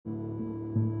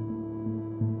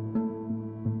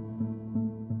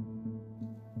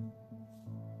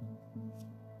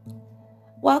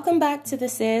Welcome back to the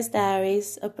Seer's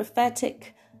Diaries, a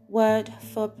prophetic word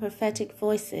for prophetic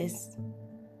voices.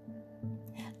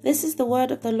 This is the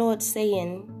word of the Lord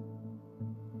saying,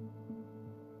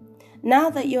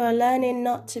 now that you are learning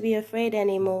not to be afraid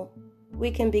anymore, we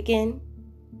can begin.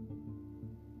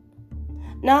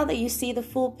 Now that you see the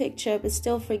full picture but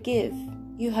still forgive,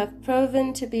 you have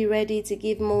proven to be ready to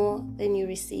give more than you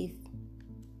receive.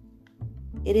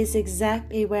 It is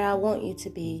exactly where I want you to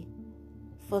be,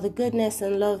 for the goodness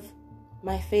and love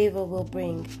my favor will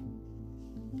bring.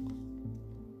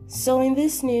 So in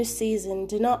this new season,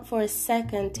 do not for a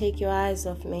second take your eyes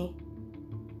off me.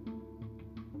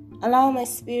 Allow my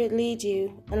spirit lead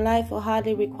you, and life will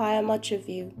hardly require much of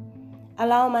you.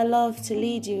 Allow my love to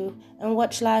lead you, and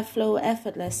watch life flow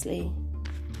effortlessly.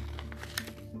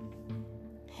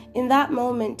 In that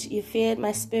moment, you feared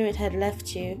my spirit had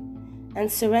left you, and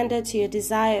surrendered to your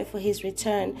desire for his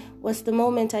return was the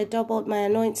moment I doubled my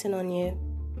anointing on you.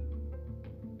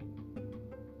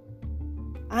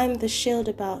 I'm the shield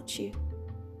about you.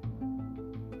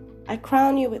 I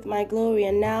crown you with my glory,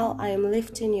 and now I am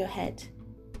lifting your head.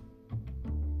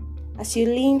 As you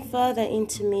lean further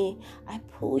into me, I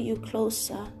pull you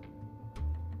closer.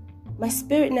 My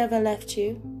spirit never left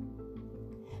you.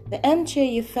 The emptier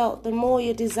you felt, the more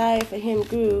your desire for him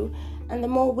grew, and the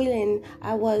more willing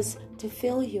I was to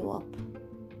fill you up.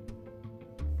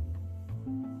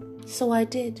 So I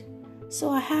did, so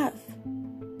I have,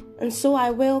 and so I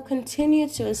will continue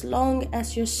to as long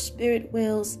as your spirit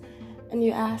wills and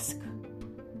you ask.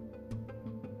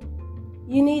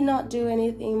 You need not do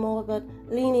anything more but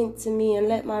lean into me and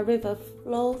let my river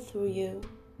flow through you.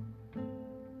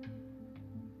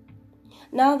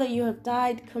 Now that you have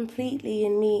died completely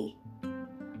in me,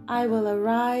 I will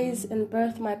arise and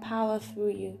birth my power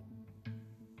through you.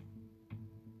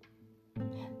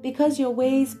 Because your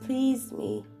ways please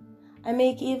me, I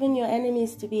make even your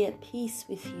enemies to be at peace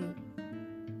with you.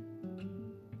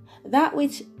 That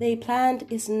which they planned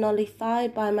is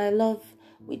nullified by my love,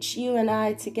 which you and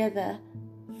I together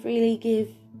freely give.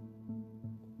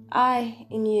 I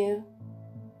in you,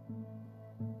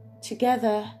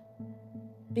 together,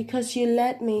 because you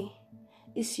let me,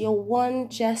 is your one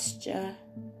gesture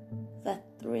that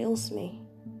thrills me.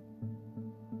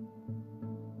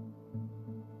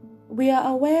 We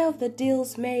are aware of the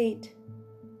deals made,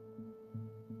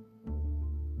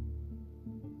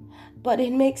 but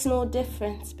it makes no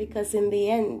difference because in the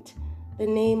end, the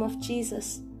name of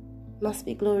Jesus must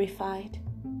be glorified.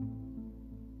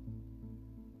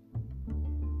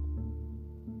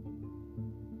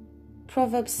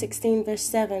 Proverbs 16 verse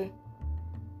 7.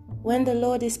 When the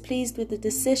Lord is pleased with the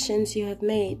decisions you have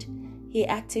made, he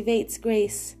activates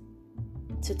grace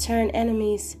to turn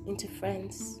enemies into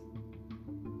friends.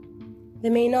 They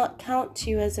may not count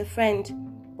you as a friend,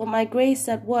 but my grace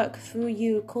at work through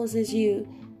you causes you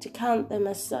to count them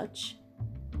as such.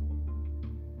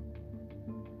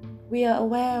 We are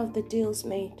aware of the deals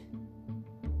made,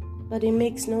 but it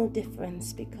makes no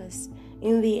difference because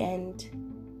in the end,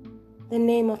 the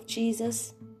name of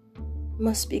Jesus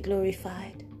must be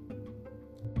glorified.